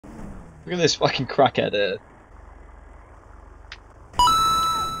Look at this fucking crackhead here.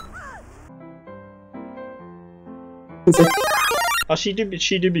 Oh, she did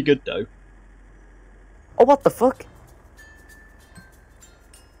be good though. Oh, what the fuck?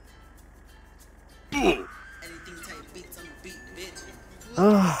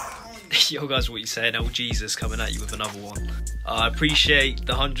 Yo guys, what you saying? Oh Jesus, coming at you with another one. I appreciate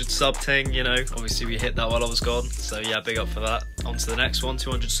the 100 sub thing, you know, obviously we hit that while I was gone, so yeah, big up for that. On to the next one,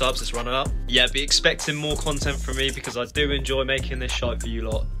 200 subs, let's run it up. Yeah, be expecting more content from me because I do enjoy making this shite for you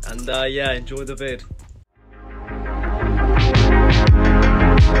lot. And yeah, enjoy the vid.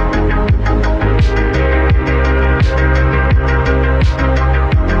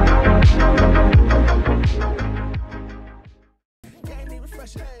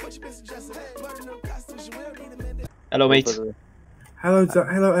 Hello mate. Hello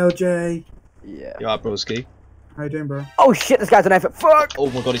LJ. Yeah. You alright, broski? How you doing, bro? Oh shit, this guy's an effort. Fuck! Oh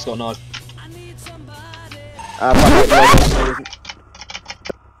my god, he's got a knife.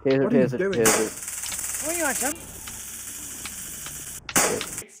 Taser. What are you on, Sam?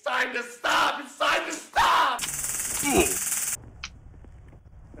 It's time to stop! It's time to stop!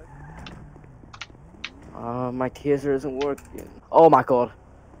 My taser isn't working. Oh my god.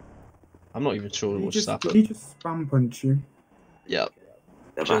 I'm not even sure what just happened. He just spam punch you. Yep.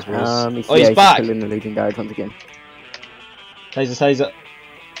 Cheers, oh, he's back! In the Legion garage once again. Taser.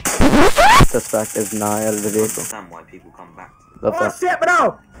 Suspect is now out of the vehicle. Understand why people come back. Love that. Oh shit,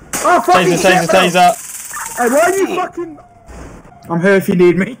 bro! Oh fucking Taser. Hey, why are you fucking... I'm here if you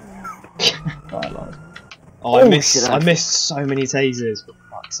need me. Oh, I missed so many tasers, for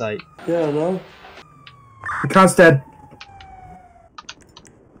fuck's sake. Yeah, no. The car's dead.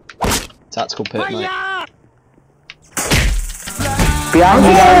 Tactical pit, mate. Behind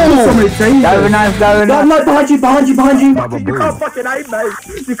you, guys. Going out. Behind you. You can't fucking aim, mate.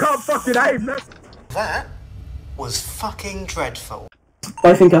 You can't fucking aim, mate. That was fucking dreadful.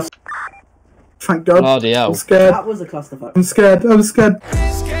 I think I've... Thank God. Bloody hell. I'm scared. That was a clusterfuck. I'm scared.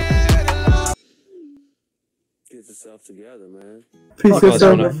 Get yourself together, man. Peace You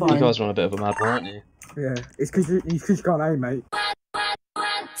yourself. guys run a bit of a mad one, aren't you? Yeah, it's because you can't aim, mate.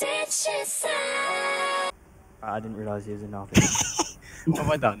 I didn't realise he was in nothing. What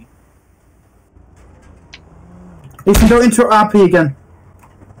have I done? Ethan, don't interrupt RP again.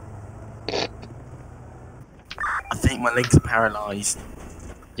 I think my legs are paralysed.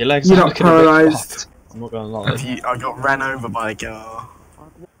 Your legs You're are not looking a bit paralysed. fucked. I'm not gonna lie. I got ran over by a car.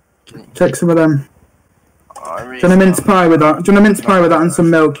 Check some of them. Oh, Do you want a mince pie with that? And some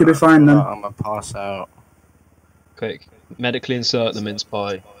milk? You'll be fine then. I'm gonna pass out. Quick, medically insert the mince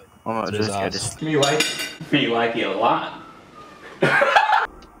pie. I'm not just gonna just... Me like it a lot.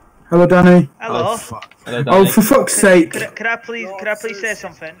 Hello, Danny. Hello. Oh, fuck. Hello, Danny. Oh, for fuck's sake. Could I please say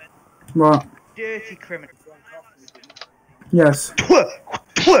something? What? Dirty criminal. Yes.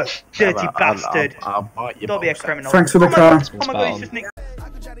 Dirty bastard. I'll bite you. Don't be a criminal. Thanks for the car. Oh my god, he's just nicked.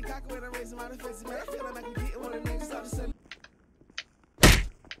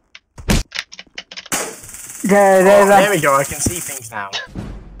 There we go, I can see things now.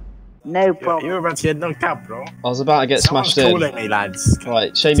 No problem. You were about to get knocked out, bro. I was about to get smashed in. Someone's calling me, lads.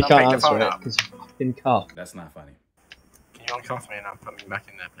 Right, shame you can't Make the answer phone it, up. because you're fucking cuffed. That's not funny. Can you uncuff me and put me back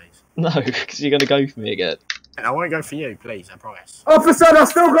in there, please? No, because you're gonna go for me again. And I won't go for you, please, I promise. Officer, I've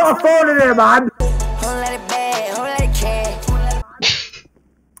still got a phone in here, man.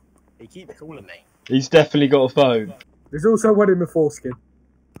 He keeps calling me. He's definitely got a phone. There's also one in the foreskin.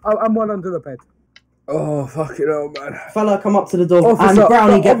 Oh, and one under the bed. Oh, fucking hell, man. Fella, come up to the door. Officer, and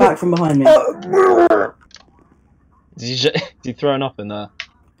Brownie, get back from behind me. Is he throwing up in there?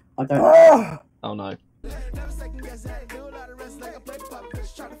 I don't. Oh no.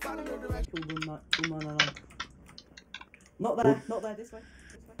 Not there, this way.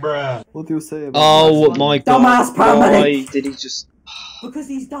 Bruh. What do you say about Oh my god. Dumbass paramedic. Why did he just... Because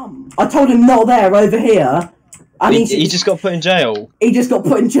he's dumb. I told him not there, over here. And He just got put in jail. He just got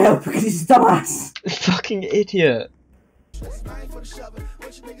put in jail because he's a dumbass. Fucking idiot.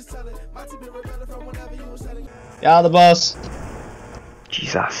 Get out of the bus.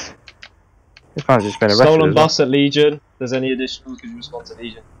 Jesus. This man's just been arrested. Stolen bus at Legion. If there's any additional, could you respond to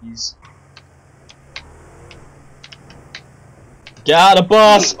Legion, please? Get out of the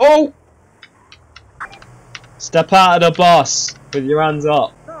bus! Oh! Step out of the bus with your hands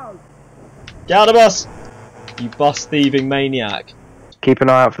up. Get out of the bus! You bus thieving maniac. Keep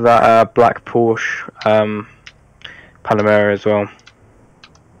an eye out for that black Porsche Panamera as well.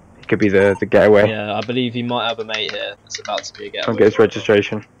 It could be the getaway. Yeah, I believe he might have a mate here that's about to be a getaway. I'll get his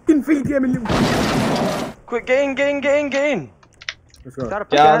registration. Quick, get in. Let's go.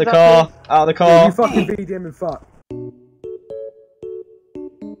 Get out of the car. Out of the car. You fucking VDM and fuck.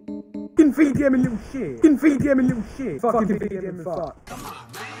 Fucking VDM and little shit. Fucking VDM and little shit. Fucking VDM and fuck.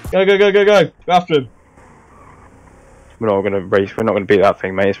 Go, go, go, go, go. Go after him. We're not gonna race. We're not gonna beat that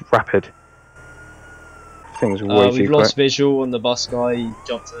thing, mate. It's rapid. This thing's way too quick. We've lost visual on the bus guy. He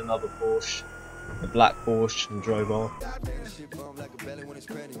jumped in another Porsche, a black Porsche, and drove off.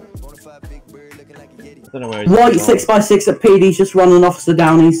 Don't know where he's White gone. 6x6 at PD's just run an officer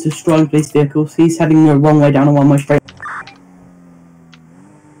down. He's destroying police vehicles. He's heading the wrong way down a one-way straight.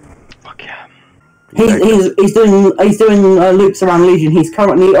 Fuck yeah. He's doing loops around Legion. He's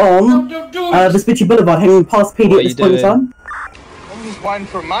currently on Vespucci Boulevard, heading past PD at this point in time. I'm just waiting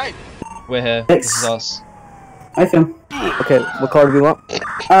for a mate. We're here. This is us. I film. Okay, what car do we want?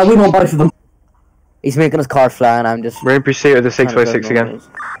 We want both of them. He's making his car fly and I'm just... We're in pursuit of the 6x6 again.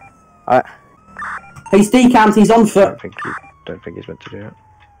 Alright. He's decamped, he's on foot. Don't think he's meant to do it.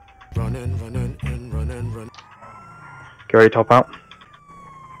 Run. Get ready to top out.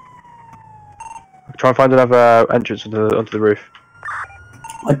 Try and find another entrance onto the roof.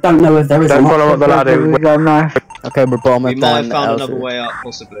 I don't know if there is Don't follow up the ladder. Okay, we're bombing. We might have found another way up,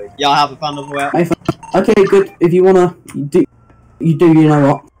 possibly. Yeah, I have found another way up. Okay, good. If you wanna, you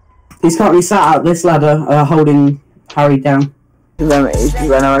know what? He's currently sat at this ladder, holding Harry down. Nope.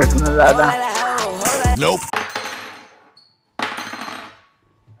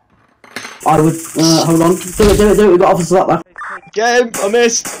 I would, hold on. Do it, we've got officers up there. Get him! I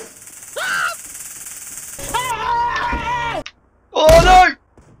missed! Oh no!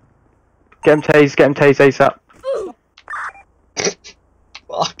 Get him tased ASAP.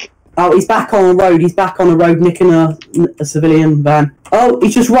 Fuck. Oh, he's back on the road. He's back on the road, nicking a civilian van. Oh,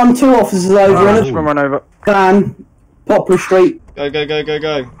 he's just run 2 officers over in a run over. van, Poplar Street. Go, go, go, go,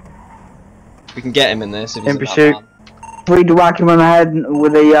 go. We can get him in this if he's In pursuit. Read the whack him on the head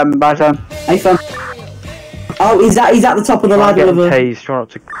with a baton. Hey, fam. Oh, he's at the top of the ladder. Get him tased. Try not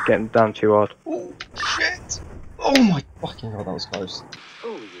to get him down too hard. Oh, shit! Oh my fucking god, that was close.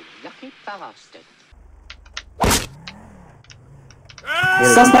 Oh, you lucky bastard.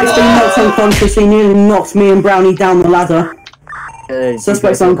 Suspect's been knocked unconscious. He nearly knocked me and Brownie down the ladder.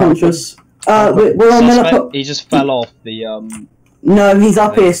 Suspect's unconscious. We're on Miller. He just fell off the No, he's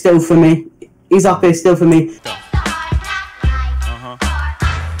up here still for me. He's up here still for me.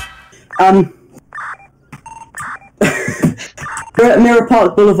 We're at Mirror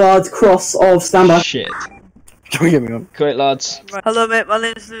Park Boulevard, cross of standby. Shit. Can we get me on? Great lads. Hello mate, my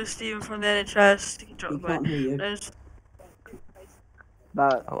name is Lewis Stephen from the NHS. You can drop by.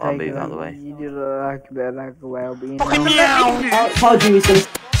 But I'll move out of the way. You do look like a bit like a well-being. Fucking meow! Told you he's gonna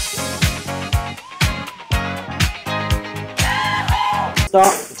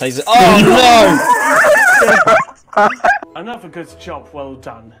start. Taser. Oh no! Another good job, well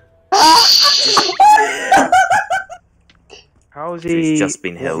done. How is He's just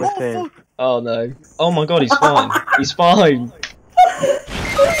been healed. Oh no. Oh my god, he's fine. He's fine.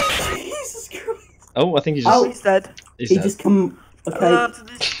 Jesus Christ. Oh, I think he's Oh, just. He's dead. He's He dead. just come. Okay. Hello,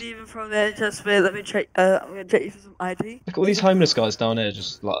 this is Stephen from the NHS. Wait, let me check. I'm gonna check you for some ID. Look at all these homeless guys down here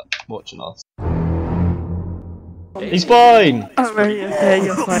just like watching us. He's fine! Oh, right, okay,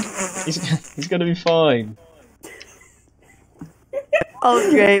 you're fine. He's gonna be fine.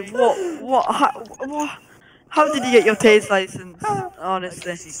 Okay, how did you get your TASE license?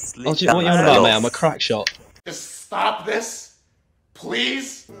 Honestly. Oh, what are you on about, mate? I'm a crack shot. Just stop this,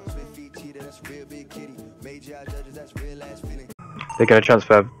 please. They're gonna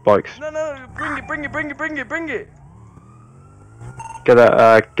transfer bikes. No, bring it. Get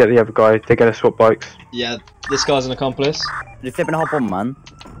the other guy. They're gonna swap bikes. Yeah, this guy's an accomplice. You flipping hop on, man?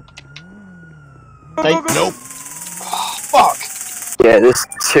 Nope. Fuck! Yeah, there's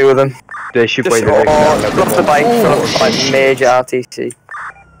 2 of them. They should wait. Drop the bike from major RTC.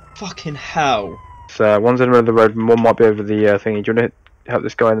 Fucking hell. So one's in the middle of the road and one might be over the thingy. Do you want to help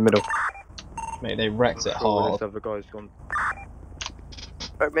this guy in the middle? Mate, they wrecked it hard. This other guy's gone.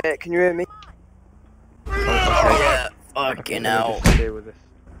 Right, mate, can you hear me? Yeah, fucking hell. Deal with this.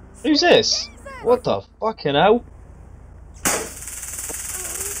 Who's this? What the fucking hell?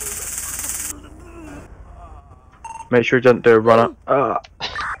 Make sure you don't do a run up.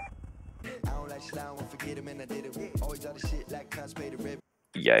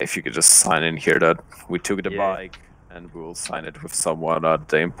 Yeah, if you could just sign in here that we took the bike and we'll sign it with someone at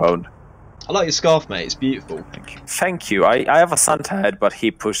the impound. I like your scarf, mate. It's beautiful. Thank you. Thank you. I have a Santa head, but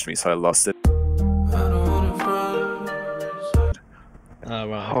he pushed me, so I lost it. Oh,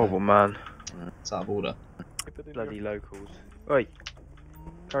 right. Horrible man. It's out of order. Bloody locals. Oi.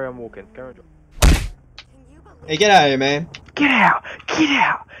 Carry on walking. Carry on. Hey, get out of here, man. Get out! Get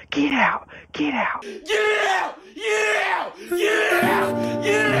out! Get out! Get out! Get out! Get out! Get out!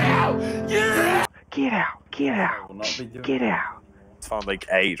 Get out! Get out! Get out! Get out! Get out! It's found like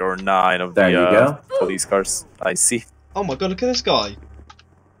 8 or 9 of There you the go. police cars. I see. Oh my god, look at this guy.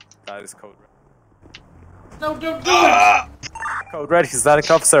 That is code red. No, don't do it! Code red, he's static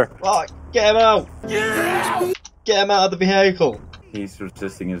officer. Fuck, get him out! Get out! Get him out of the vehicle. He's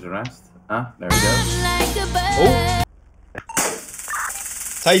resisting his arrest. Ah, there we go. Oh!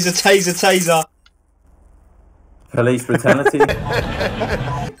 Taser, taser, taser! Police brutality.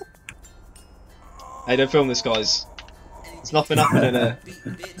 Hey, don't film this, guys. There's nothing happening here.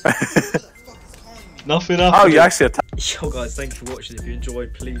 Nothing happening. Oh, you actually attacked. Yo, guys, thank you for watching. If you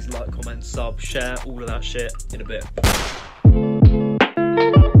enjoyed, please like, comment, sub, share, all of that shit in a bit.